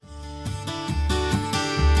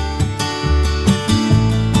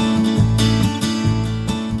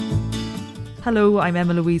Hello, I'm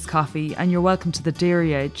Emma Louise Coffey and you're welcome to the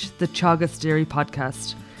Dairy Edge, the Teagasc Dairy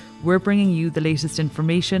podcast. We're bringing you the latest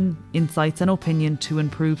information, insights and opinion to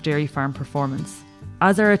improve dairy farm performance.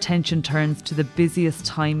 As our attention turns to the busiest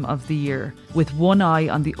time of the year, with one eye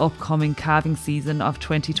on the upcoming calving season of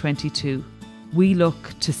 2022, we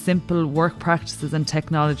look to simple work practices and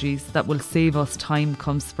technologies that will save us time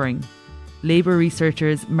come spring. Labour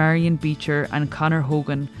researchers Marion Beecher and Conor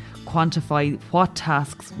Hogan quantify what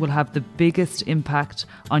tasks will have the biggest impact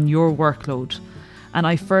on your workload. And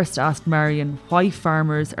I first asked Marion why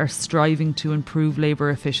farmers are striving to improve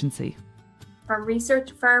labour efficiency. From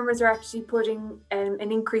research, farmers are actually putting an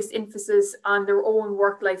increased emphasis on their own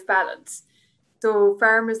work-life balance. So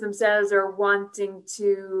farmers themselves are wanting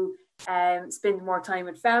to spend more time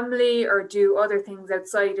with family or do other things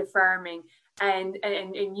outside of farming and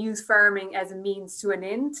use farming as a means to an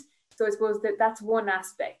end. So I suppose that's one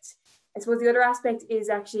aspect. I suppose the other aspect is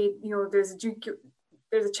actually, there's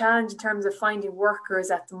a challenge in terms of finding workers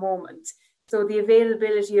at the moment. So the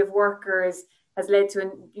availability of workers has led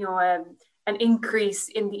to an increase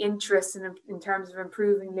in the interest in terms of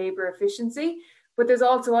improving labour efficiency. But there's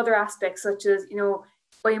also other aspects such as,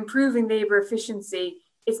 by improving labour efficiency,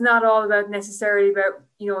 it's not all about necessarily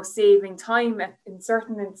about, saving time in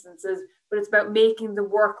certain instances, but it's about making the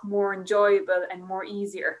work more enjoyable and more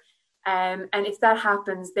easier. And if that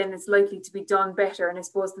happens, then it's likely to be done better. And I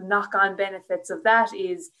suppose the knock-on benefits of that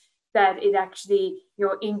is that it actually,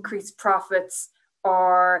 increases profits,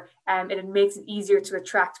 or it makes it easier to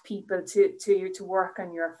attract people to work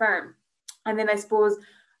on your farm. And then I suppose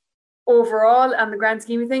overall, on the grand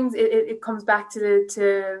scheme of things, it comes back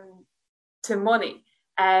to money.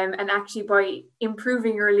 And actually, by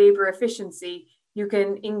improving your labour efficiency, you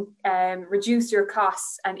can reduce your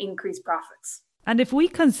costs and increase profits. And if we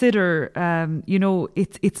consider,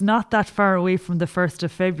 it's not that far away from the 1st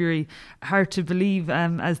of February, hard to believe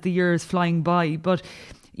as the year is flying by, but,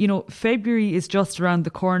 February is just around the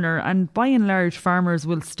corner and by and large farmers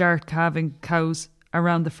will start calving cows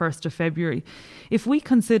around the 1st of February. If we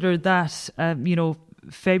consider that,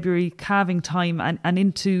 February calving time and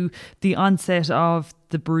into the onset of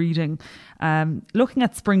the breeding, looking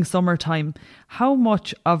at spring summertime, how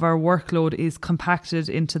much of our workload is compacted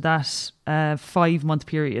into that 5-month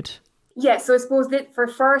period? Yeah, so I suppose that for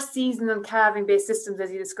first seasonal calving based systems,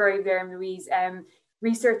 as you described there, Louise,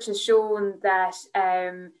 research has shown that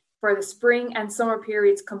for the spring and summer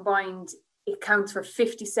periods combined, it counts for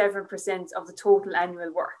 57% of the total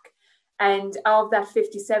annual work. And of that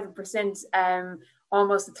 57%,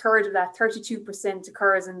 almost a third of that, 32%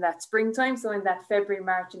 occurs in that springtime, so in that February,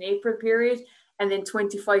 March and April period, and then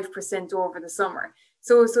 25% over the summer.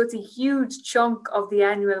 So it's a huge chunk of the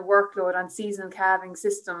annual workload on seasonal calving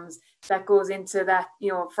systems that goes into that,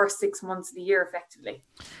 first 6 months of the year effectively.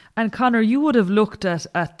 And Conor, you would have looked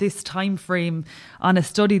at this time frame on a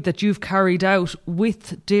study that you've carried out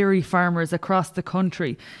with dairy farmers across the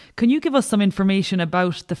country. Can you give us some information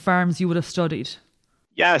about the farms you would have studied?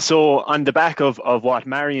 Yeah, so on the back of what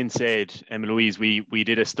Marion said, Emma Louise, we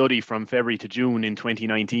did a study from February to June in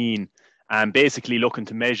 2019, basically looking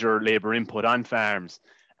to measure labour input on farms.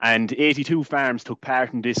 And 82 farms took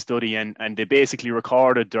part in this study, and they basically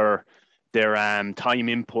recorded their time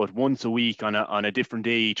input once a week on a different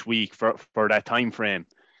day each week for that time frame.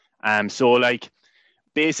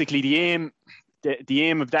 Basically the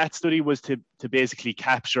aim of that study was to basically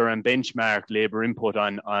capture and benchmark labour input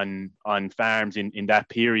on farms in that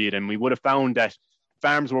period. And we would have found that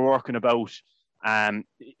farms were working about,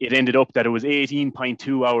 it ended up that it was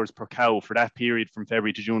 18.2 hours per cow for that period from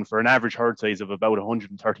February to June for an average herd size of about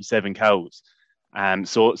 137 cows.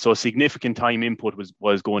 So significant time input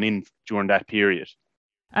was going in during that period.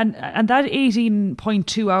 And that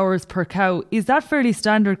 18.2 hours per cow, is that fairly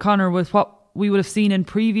standard, Conor, with what we would have seen in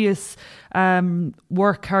previous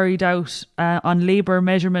work carried out on labour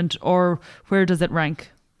measurement, or where does it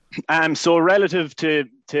rank? So relative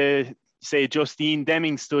to say Justine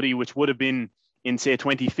Deming's study, which would have been in say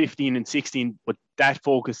 2015 and 16, but that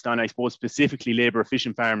focused on, I suppose, specifically labour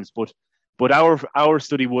efficient farms. But our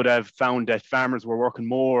study would have found that farmers were working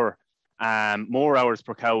more hours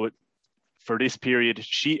per cow for this period.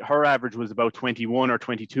 Her average was about 21 or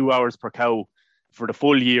 22 hours per cow for the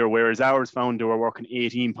full year, whereas ours found they were working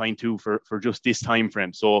 18.2 for just this time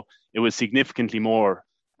frame. So it was significantly more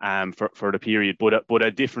for the period, but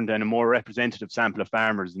a different and a more representative sample of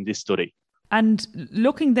farmers in this study. And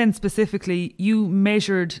looking then specifically, you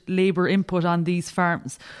measured labour input on these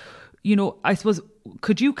farms. I suppose,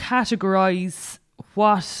 could you categorise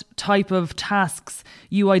what type of tasks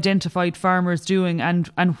you identified farmers doing and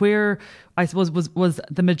where, I suppose, was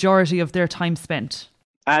the majority of their time spent?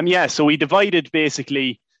 So we divided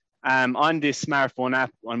basically on this smartphone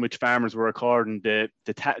app on which farmers were recording there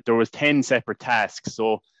was 10 separate tasks.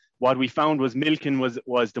 So what we found was milking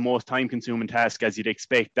was the most time consuming task, as you'd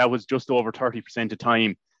expect. That was just over 30% of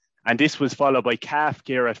time. And this was followed by calf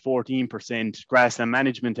care at 14%, grassland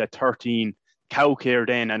management at 13%, cow care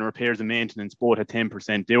then, and repairs and maintenance both at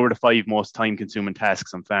 10%. They were the 5 most time consuming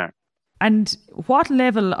tasks on farm. And what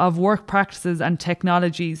level of work practices and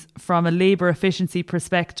technologies from a labour efficiency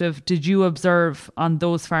perspective did you observe on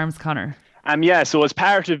those farms, Conor? So as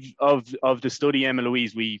part of the study, Emma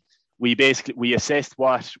Louise, we assessed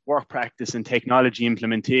what work practice and technology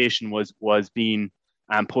implementation was being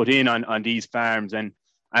put in on these farms, and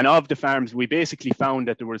of the farms we basically found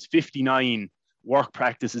that there was 59 work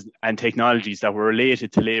practices and technologies that were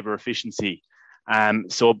related to labour efficiency.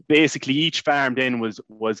 So basically each farm then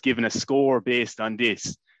was given a score based on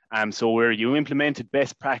this. So where you implemented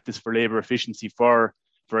best practice for labour efficiency for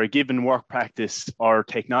a given work practice or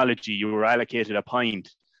technology, you were allocated a point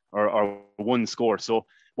or one score. So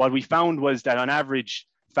what we found was that on average,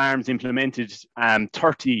 farms implemented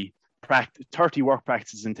 30 work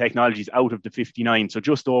practices and technologies out of the 59, so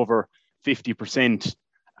just over 50%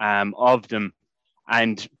 of them.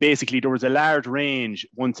 And basically, there was a large range,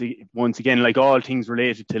 once again, like all things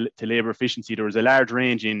related to labour efficiency, there was a large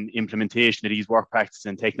range in implementation of these work practices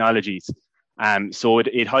and technologies. So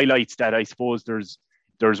it highlights that, I suppose,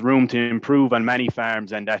 there's room to improve on many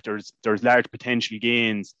farms, and that there's large potential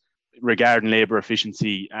gains regarding labour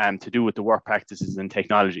efficiency to do with the work practices and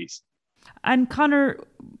technologies. And Conor,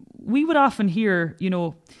 we would often hear,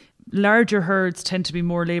 larger herds tend to be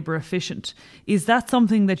more labour efficient. Is that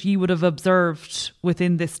something that you would have observed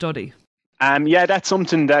within this study? That's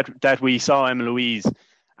something that we saw, Emma Louise.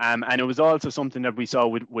 And it was also something that we saw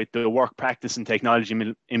with the work practice and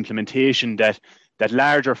technology implementation, that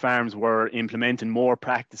larger farms were implementing more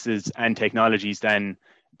practices and technologies than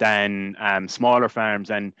smaller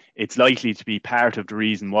farms. And it's likely to be part of the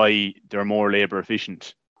reason why they're more labour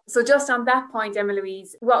efficient. So just on that point, Emma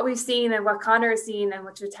Louise, what we've seen and what Conor has seen and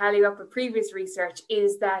what to tally up with previous research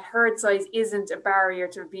is that herd size isn't a barrier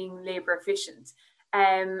to being labour efficient.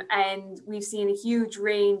 And we've seen a huge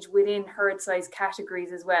range within herd size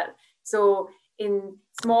categories as well. So in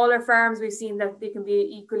smaller farms, we've seen that they can be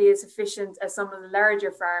equally as efficient as some of the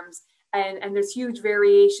larger farms. And there's huge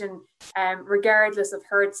variation regardless of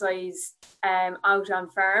herd size out on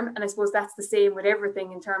farm. And I suppose that's the same with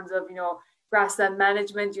everything in terms of, grassland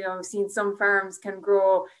management. We've seen some farms can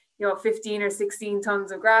grow, 15 or 16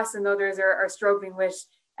 tons of grass, and others are struggling with,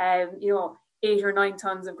 8 or 9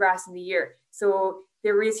 tons of grass in the year. So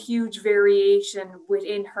there is huge variation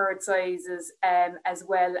within herd sizes, as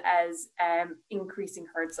well as increasing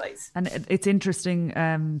herd size. And it's interesting.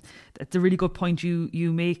 It's a really good point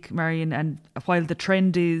you make, Marion. And while the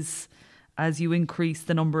trend is, as you increase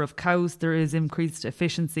the number of cows, there is increased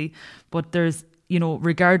efficiency, but there's,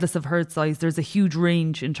 regardless of herd size, there's a huge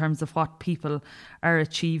range in terms of what people are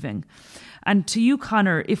achieving. And to you,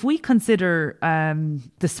 Conor, if we consider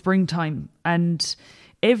the springtime, and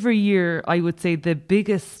every year I would say the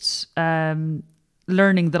biggest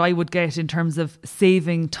learning that I would get in terms of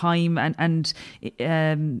saving time and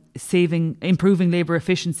improving labour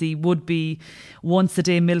efficiency would be once a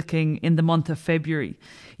day milking in the month of February.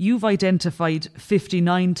 You've identified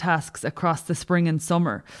 59 tasks across the spring and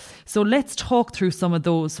summer. So let's talk through some of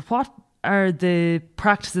those. What are the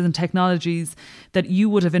practices and technologies that you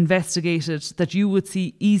would have investigated that you would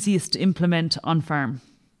see easiest to implement on farm?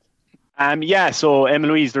 So Emma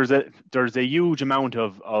Louise, there's a huge amount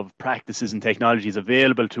of practices and technologies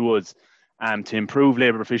available to us to improve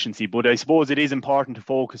labour efficiency, but I suppose it is important to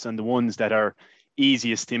focus on the ones that are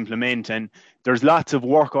easiest to implement. And there's lots of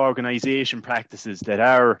work organisation practices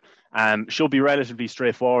that should be relatively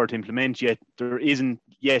straightforward to implement, yet there isn't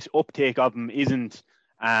yet uptake of them isn't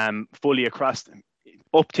fully across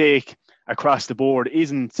the board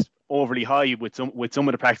isn't overly high with some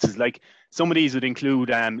of the practices. Like some of these would include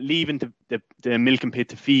leaving the milking pit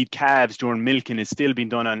to feed calves during milking is still being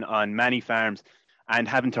done on many farms, and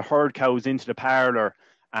having to herd cows into the parlour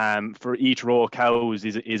for each row of cows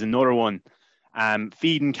is another one.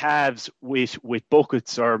 Feeding calves with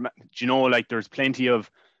buckets, or there's plenty of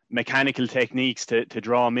mechanical techniques to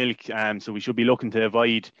draw milk, so we should be looking to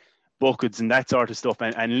avoid buckets and that sort of stuff,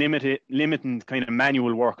 and limiting kind of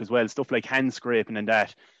manual work as well, stuff like hand scraping and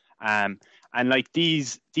that. And like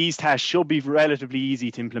these tasks should be relatively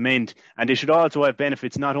easy to implement, and they should also have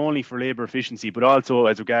benefits not only for labour efficiency but also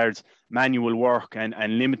as regards manual work and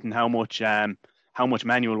limiting how much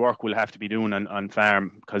manual work we'll have to be doing on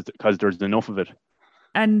farm because there's enough of it.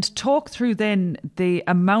 And talk through then the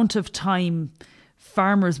amount of time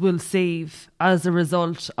farmers will save as a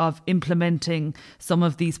result of implementing some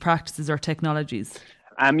of these practices or technologies?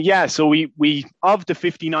 So we of the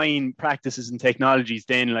 59 practices and technologies,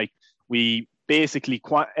 then like we basically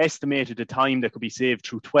estimated the time that could be saved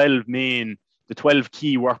through 12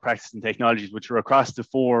 key work practices and technologies, which are across the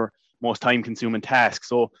 4 most time-consuming tasks.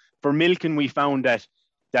 So for milking, we found that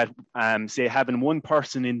say having one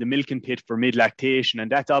person in the milking pit for mid-lactation,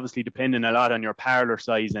 and that's obviously depending a lot on your parlour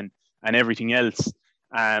size and everything else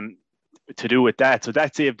to do with that. So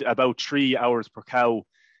that saved about 3 hours per cow.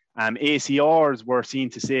 ACRs were seen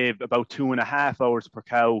to save about 2.5 hours per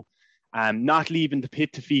cow. Not leaving the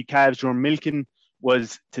pit to feed calves during milking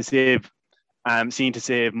was seen to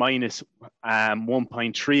save minus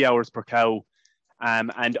 1.3 hours per cow.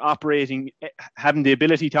 And having the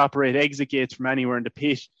ability to operate exit gates from anywhere in the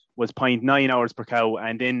pit was 0.9 hours per cow.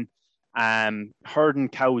 And then herding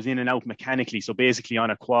cows in and out mechanically, so basically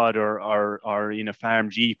on a quad or in a farm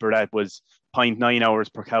jeep, or that was 0.9 hours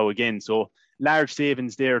per cow again. So large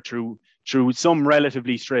savings there through some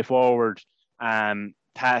relatively straightforward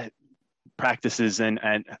practices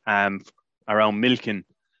and around milking.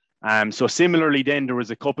 So similarly, then there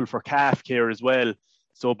was a couple for calf care as well.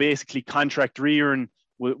 So basically, contract rearing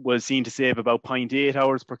was seen to save about 0.8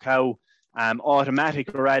 hours per cow.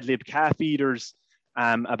 Automatic or ad-lib calf feeders,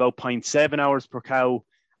 about 0.7 hours per cow.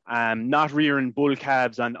 Not rearing bull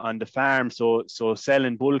calves on the farm, so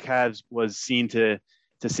selling bull calves was seen to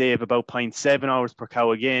save about 0.7 hours per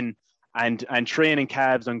cow again, and training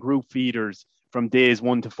calves on group feeders from days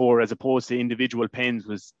 1 to 4 as opposed to individual pens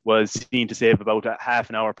was seen to save about half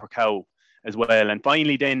an hour per cow as well. And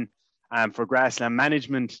finally then, for grassland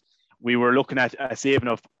management, we were looking at a saving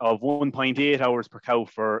of 1.8 hours per cow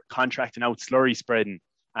for contracting out slurry spreading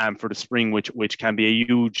for the spring, which can be a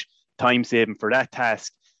huge time saving for that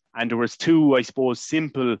task. And there was 2, I suppose,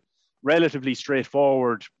 simple, relatively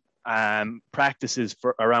straightforward practices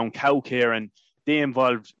for around cow care, and they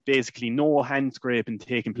involved basically no hand scraping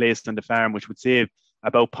taking place on the farm, which would save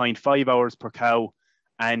about 0.5 hours per cow,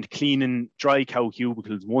 and cleaning dry cow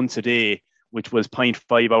cubicles once a day, which was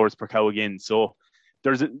 0.5 hours per cow again. So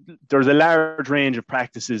there's a large range of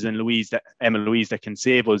practices, and Emma Louise, that can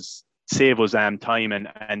save us time,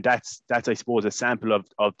 and that's I suppose a sample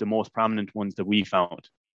of the most prominent ones that we found.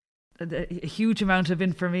 A huge amount of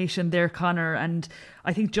information there, Conor, and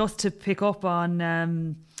I think just to pick up on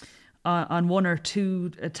 1 or 2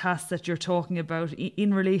 tasks that you're talking about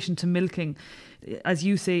in relation to milking, as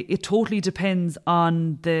you say, it totally depends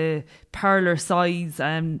on the parlour size.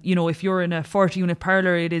 If you're in a 40-unit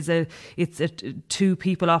parlour, it's 2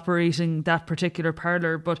 people operating that particular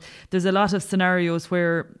parlour. But there's a lot of scenarios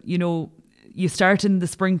where you start in the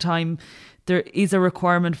springtime. There is a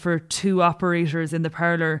requirement for 2 operators in the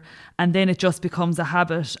parlour, and then it just becomes a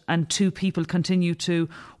habit, and 2 people continue to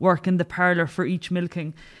work in the parlour for each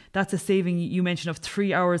milking. That's a saving you mentioned of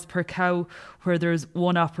 3 hours per cow, where there's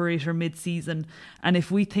 1 operator mid-season. And if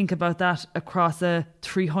we think about that across a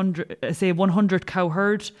 100 cow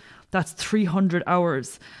herd, that's 300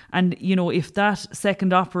 hours. And, if that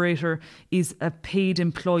second operator is a paid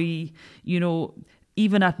employee,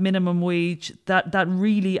 even at minimum wage, that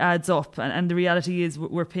really adds up. And the reality is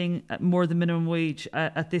we're paying more than minimum wage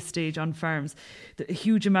at this stage on farms. The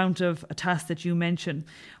huge amount of tasks that you mentioned.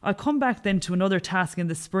 I'll come back then to another task in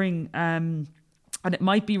the spring, and it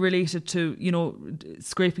might be related to,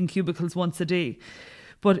 scraping cubicles once a day.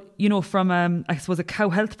 But, from, I suppose, a cow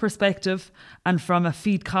health perspective and from a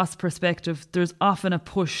feed cost perspective, there's often a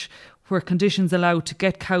push where conditions allow to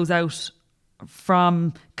get cows out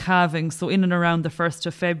from calving, so in and around the 1st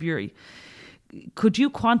of February. Could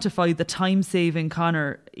you quantify the time saving,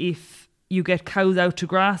 Conor, if you get cows out to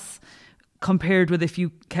grass compared with if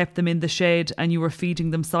you kept them in the shed and you were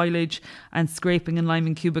feeding them silage and scraping and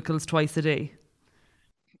liming cubicles twice a day?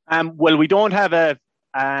 Well, we don't have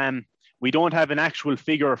an actual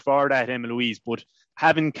figure for that, Emma Louise, but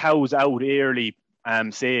having cows out early,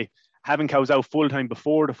 say having cows out full time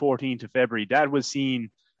before the 14th of February, that was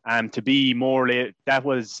seen to be that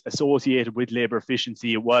was associated with labour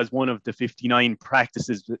efficiency. It was one of the 59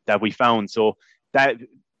 practices that we found. So that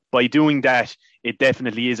by doing that, it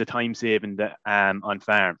definitely is a time saving on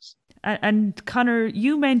farms. And Conor,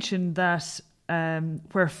 you mentioned that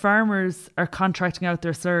where farmers are contracting out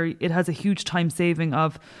their slurry, it has a huge time saving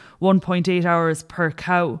of 1.8 hours per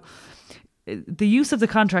cow. The use of the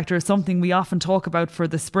contractor is something we often talk about for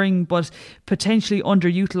the spring, but potentially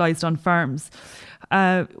underutilised on farms.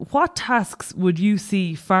 What tasks would you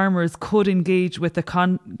see farmers could engage with the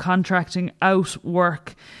contracting out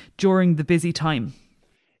work during the busy time?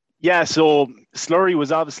 Yeah, so slurry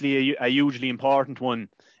was obviously a hugely important one,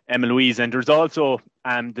 Emma Louise. And there's also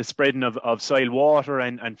the spreading of soil water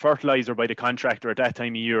and fertilizer by the contractor at that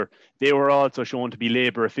time of year. They were also shown to be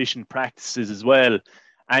labour efficient practices as well.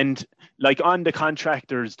 And like on the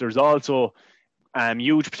contractors, there's also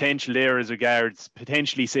huge potential there as regards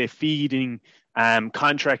potentially, say, feeding.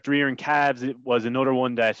 Contract rearing calves, it was another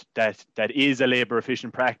one that is a labour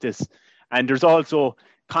efficient practice. And there's also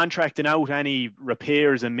contracting out any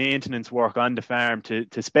repairs and maintenance work on the farm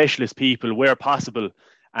to specialist people where possible.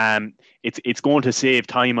 It's going to save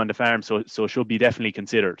time on the farm, so should be definitely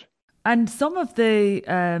considered. And some of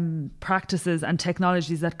the practices and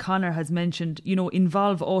technologies that Conor has mentioned,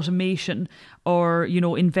 involve automation or,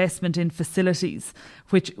 investment in facilities,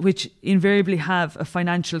 which invariably have a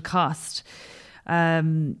financial cost.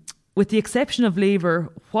 With the exception of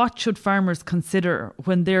labour, what should farmers consider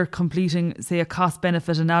when they're completing, say, a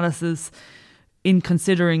cost-benefit analysis in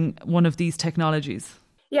considering one of these technologies?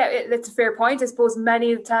 Yeah, that's a fair point. I suppose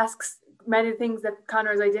many of the tasks, many of the things that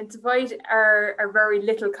Conor has identified are very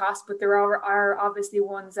little cost, but there are obviously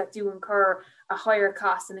ones that do incur a higher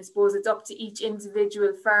cost. And I suppose it's up to each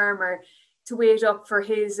individual farmer to weigh it up for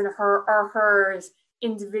his and her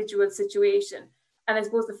individual situation. And I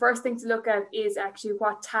suppose the first thing to look at is actually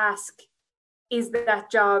what task is that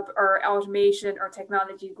job or automation or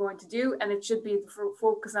technology going to do. And it should be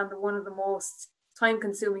focus on one of the most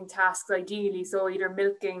time-consuming tasks, ideally. So either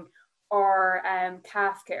milking or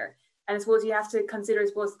calf care. And I suppose you have to consider,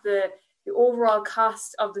 the overall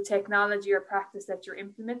cost of the technology or practice that you're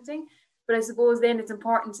implementing. But I suppose then it's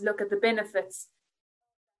important to look at the benefits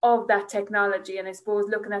of that technology. And I suppose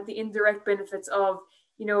looking at the indirect benefits of,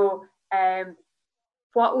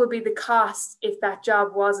 what would be the cost if that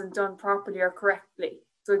job wasn't done properly or correctly?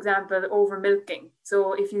 So example, over milking.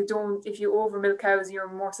 So if you over milk cows,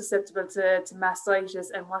 you're more susceptible to mastitis,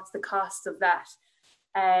 and what's the cost of that?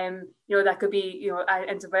 That could be,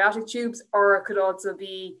 antibiotic tubes, or it could also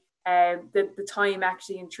be the time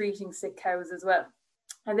actually in treating sick cows as well.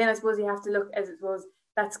 And then I suppose you have to look, as it was,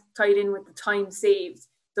 that's tied in with the time saved.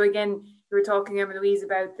 So again, you were talking, Emma Louise,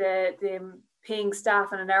 about the paying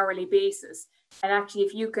staff on an hourly basis. And actually,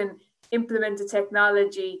 if you can implement a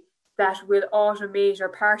technology that will automate or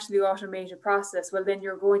partially automate a process, well, then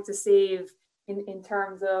you're going to save in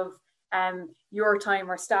terms of your time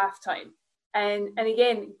or staff time. And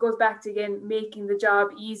again, it goes back to, making the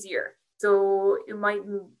job easier. So it might,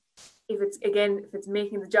 if it's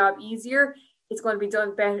making the job easier, it's going to be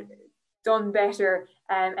done better.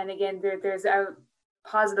 And again, there's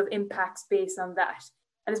positive impacts based on that.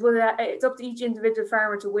 And I suppose that it's up to each individual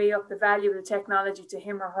farmer to weigh up the value of the technology to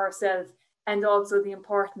him or herself, and also the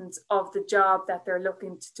importance of the job that they're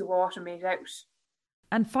looking to automate out.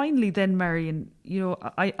 And finally then, Marion,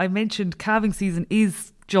 I mentioned calving season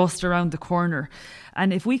is just around the corner.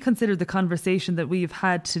 And if we consider the conversation that we've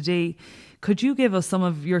had today, could you give us some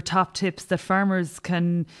of your top tips that farmers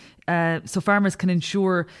can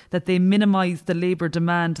ensure that they minimise the labour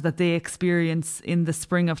demand that they experience in the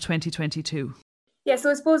spring of 2022? Yeah,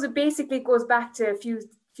 so I suppose it basically goes back to a few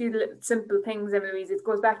simple things, Emma Louise. It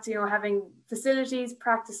goes back to, having facilities,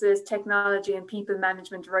 practices, technology, and people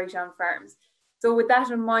management right on farms. So with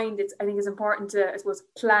that in mind, I think it's important to, I suppose,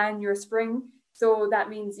 plan your spring. So that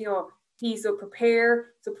means, prepare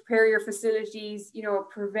your facilities,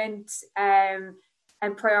 prevent and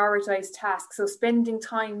prioritize tasks. So spending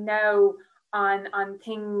time now on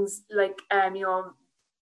things like,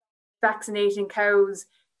 vaccinating cows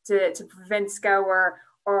to prevent scour,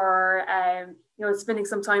 or spending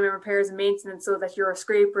some time in repairs and maintenance so that your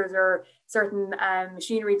scrapers or certain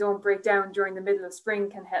machinery don't break down during the middle of spring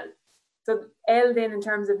can help. So L then in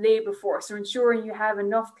terms of labour force, so ensuring you have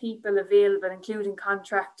enough people available, including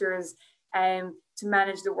contractors, to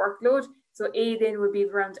manage the workload. So A then would be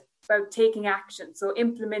about taking action, so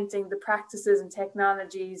implementing the practices and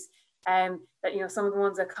technologies that some of the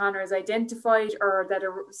ones that Conor has identified or that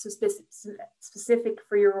are specific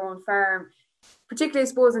for your own farm, particularly I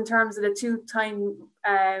suppose in terms of the two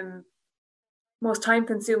most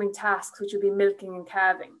time-consuming tasks, which would be milking and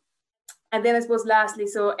calving. And then I suppose lastly,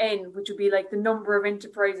 so N, which would be like the number of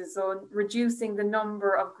enterprises, so reducing the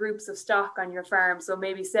number of groups of stock on your farm. So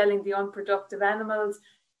maybe selling the unproductive animals,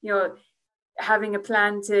 having a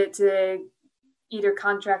plan to either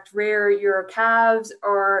contract rear your calves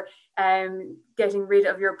or getting rid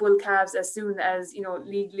of your bull calves as soon as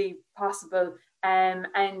legally possible, and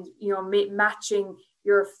matching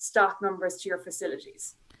your stock numbers to your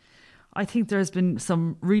facilities. I think there's been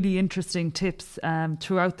some really interesting tips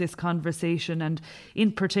throughout this conversation, and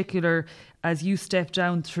in particular, as you step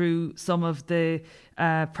down through some of the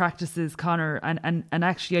practices, Conor, and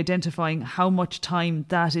actually identifying how much time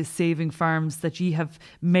that is saving farms that ye have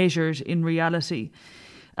measured in reality.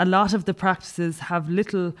 A lot of the practices have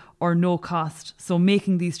little or no cost, so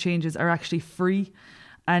making these changes are actually free.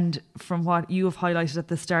 And from what you have highlighted at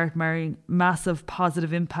the start, Marion, massive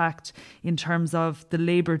positive impact in terms of the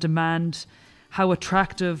labour demand, how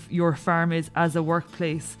attractive your farm is as a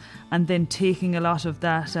workplace, and then taking a lot of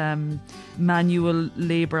that manual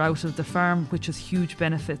labour out of the farm, which has huge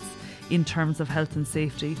benefits in terms of health and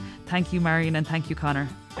safety. Thank you, Marion, and thank you, Conor.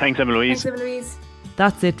 Thanks, Emma-Louise. Thanks, Emma-Louise.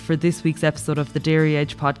 That's it for this week's episode of the Dairy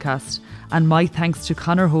Edge podcast, and my thanks to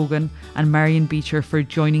Conor Hogan and Marion Beecher for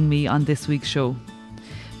joining me on this week's show.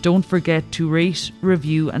 Don't forget to rate,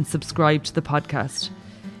 review and subscribe to the podcast.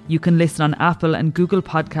 You can listen on Apple and Google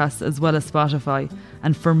Podcasts as well as Spotify,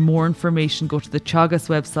 and for more information go to the Teagasc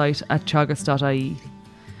website at teagasc.ie.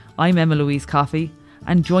 I'm Emma-Louise Coffey,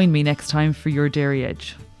 and join me next time for your Dairy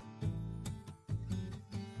Edge.